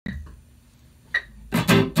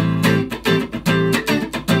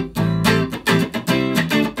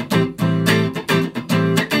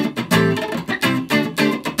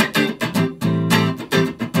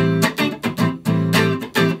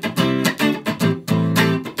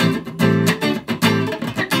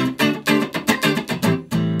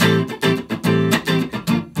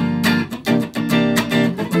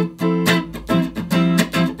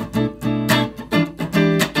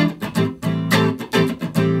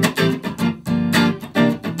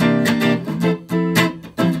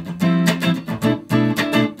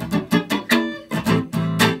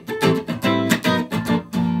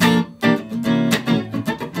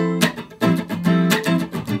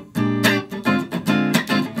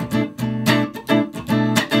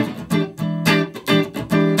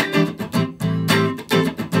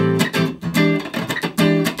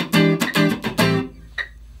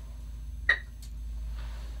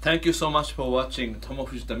Thank you so much for watching Tomo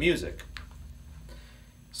Fujita music.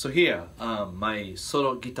 So here, my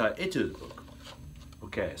solo guitar etude book.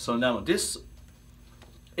 Okay, so now this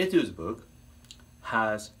etude book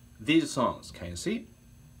has these songs. Can you see?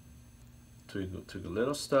 Twinkle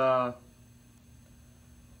Little Star,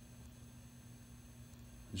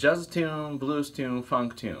 jazz tune, blues tune,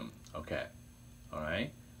 funk tune. Okay, all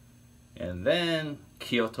right. And then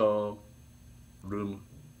Kyoto, Room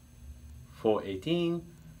 418,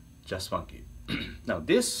 Just Funky. Now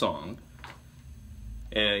this song,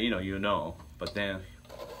 you know, but then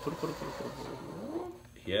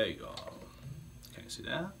here you go. Can you see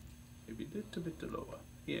that? Maybe a little bit lower.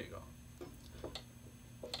 Here you go.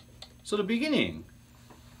 So the beginning.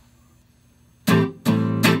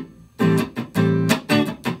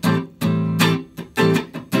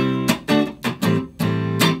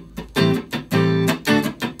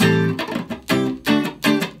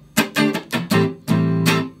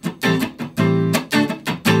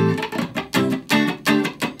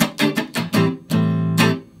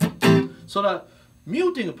 So the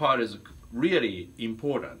muting part is really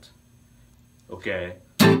important, okay?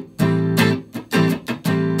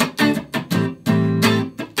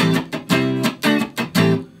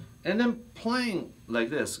 And then playing like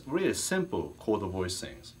this, really simple chord voice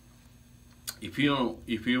things. If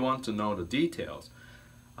you want to know the details,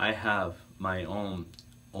 I have my own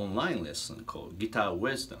online lesson called Guitar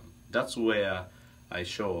Wisdom. That's where I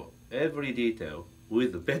show every detail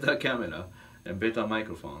with a better camera and better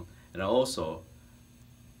microphone. And also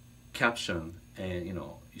caption and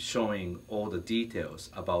showing all the details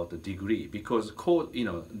about the degree, because chord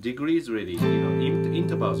degree is really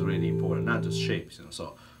intervals is really important, not just shapes.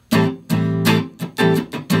 So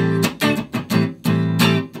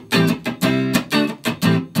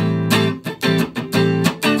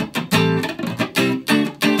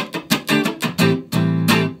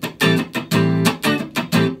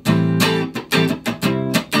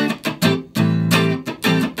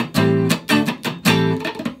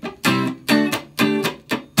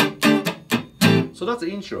that's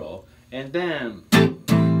the intro, and then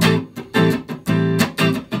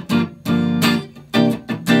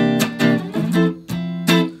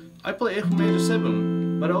I play F major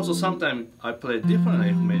 7, but also sometimes I play different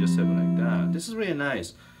F major 7 like that. This is really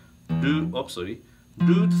nice. Root 3rd,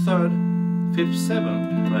 5th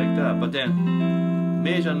 7 like that, but then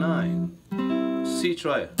major 9, C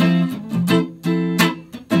triad.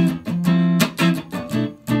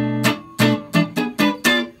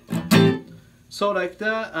 So like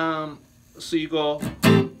that, so you go.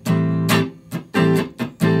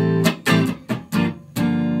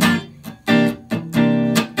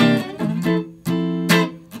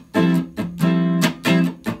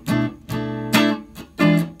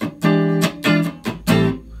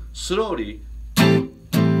 Slowly.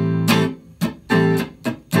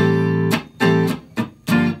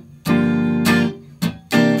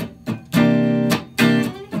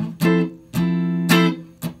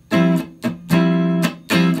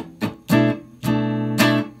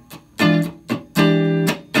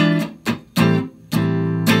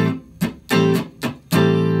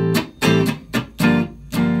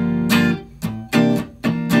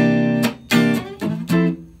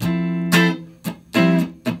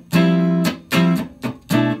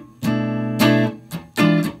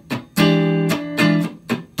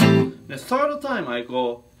 Third time I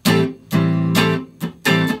go.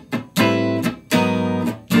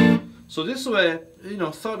 So this way,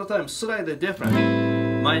 third time slightly different.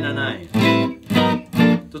 Minor 9.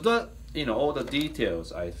 So that, all the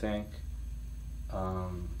details, I think,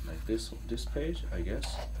 like this page, I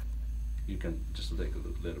guess. You can just take a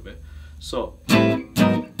little bit. So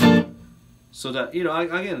that,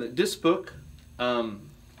 again, this book,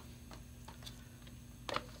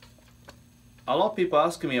 a lot of people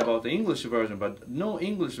ask me about the English version, but no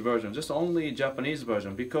English version, just only Japanese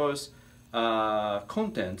version, because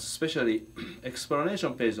content, especially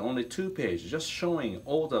explanation page, only 2 pages, just showing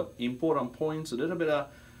all the important points, a little bit of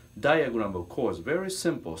diagram of chords, very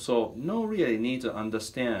simple. So no really need to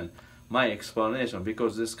understand my explanation,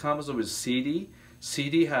 because this comes with CD.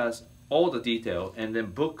 CD has all the detail, and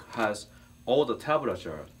then book has all the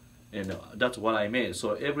tablature, and that's what I made.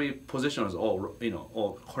 So every position is all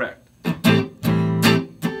all correct.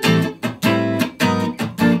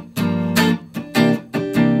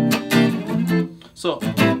 So,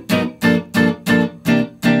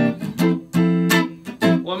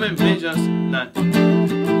 major 9.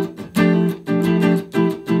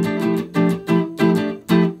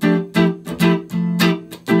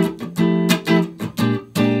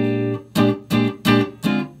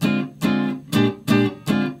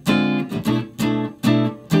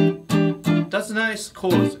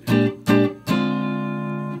 chords.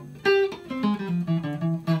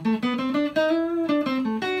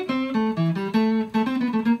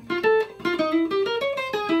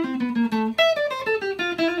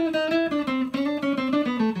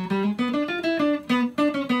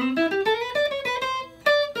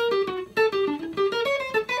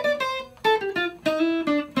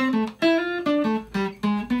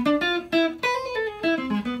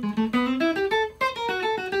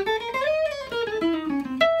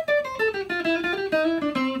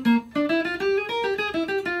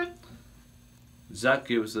 Zack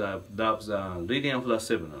Gibs loves leading and flat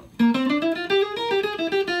seven.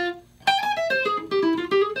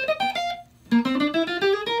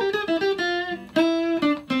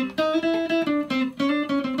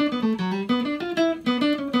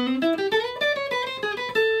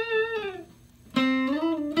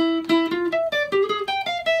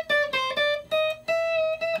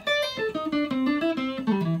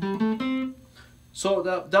 So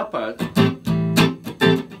that part.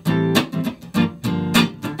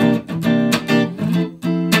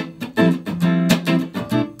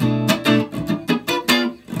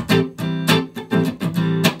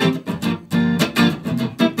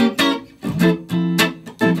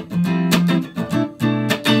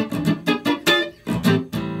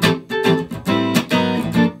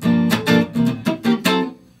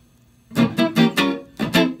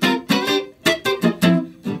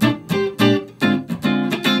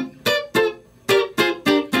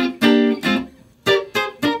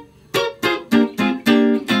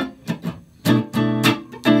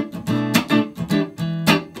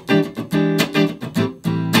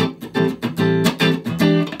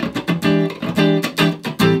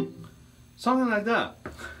 Something like that.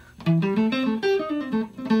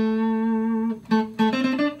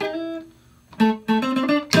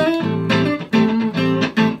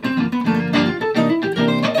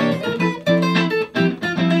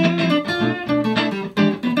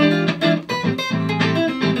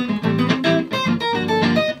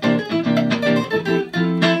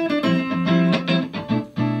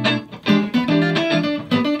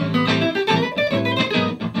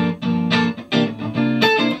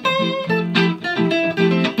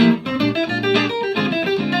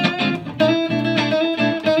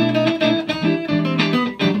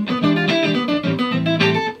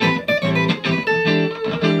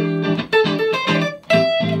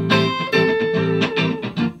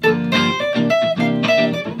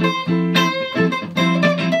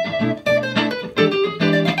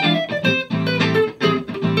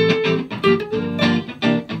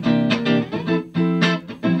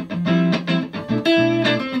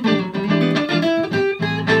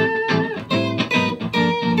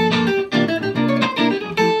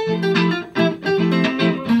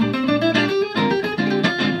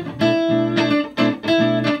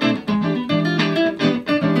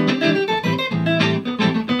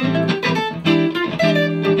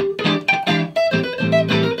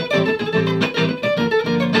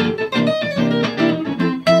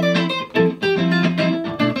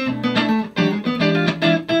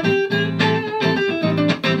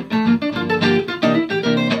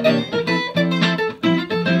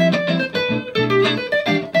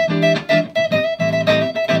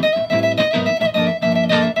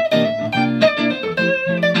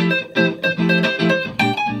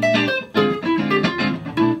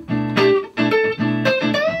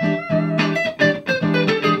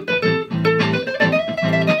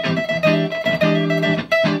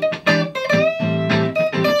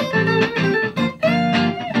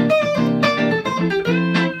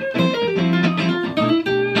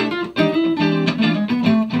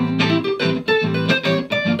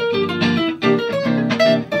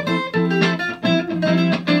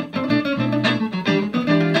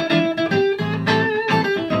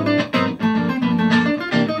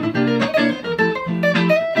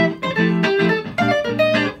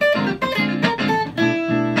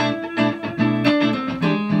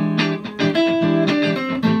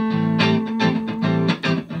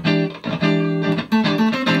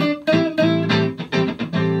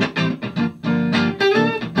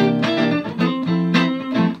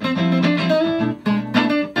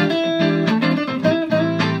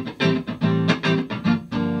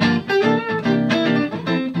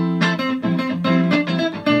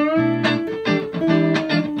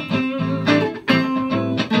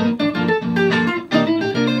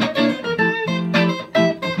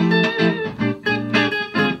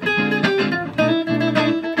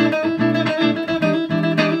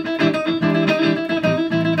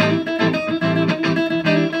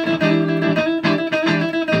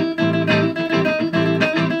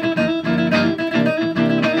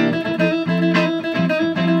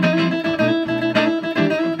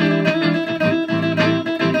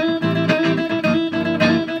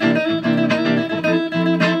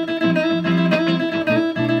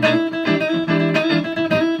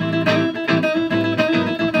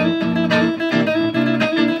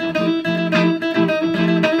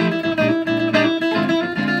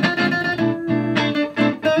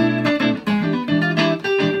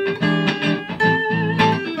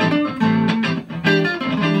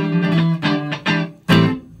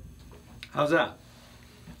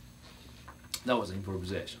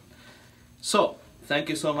 improvisation. So, thank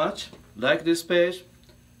you so much. Like this page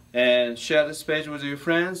and share this page with your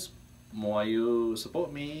friends. More you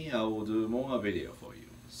support me, I will do more video for you.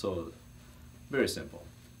 So, very simple.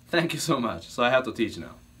 Thank you so much. So I have to teach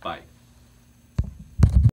now. Bye.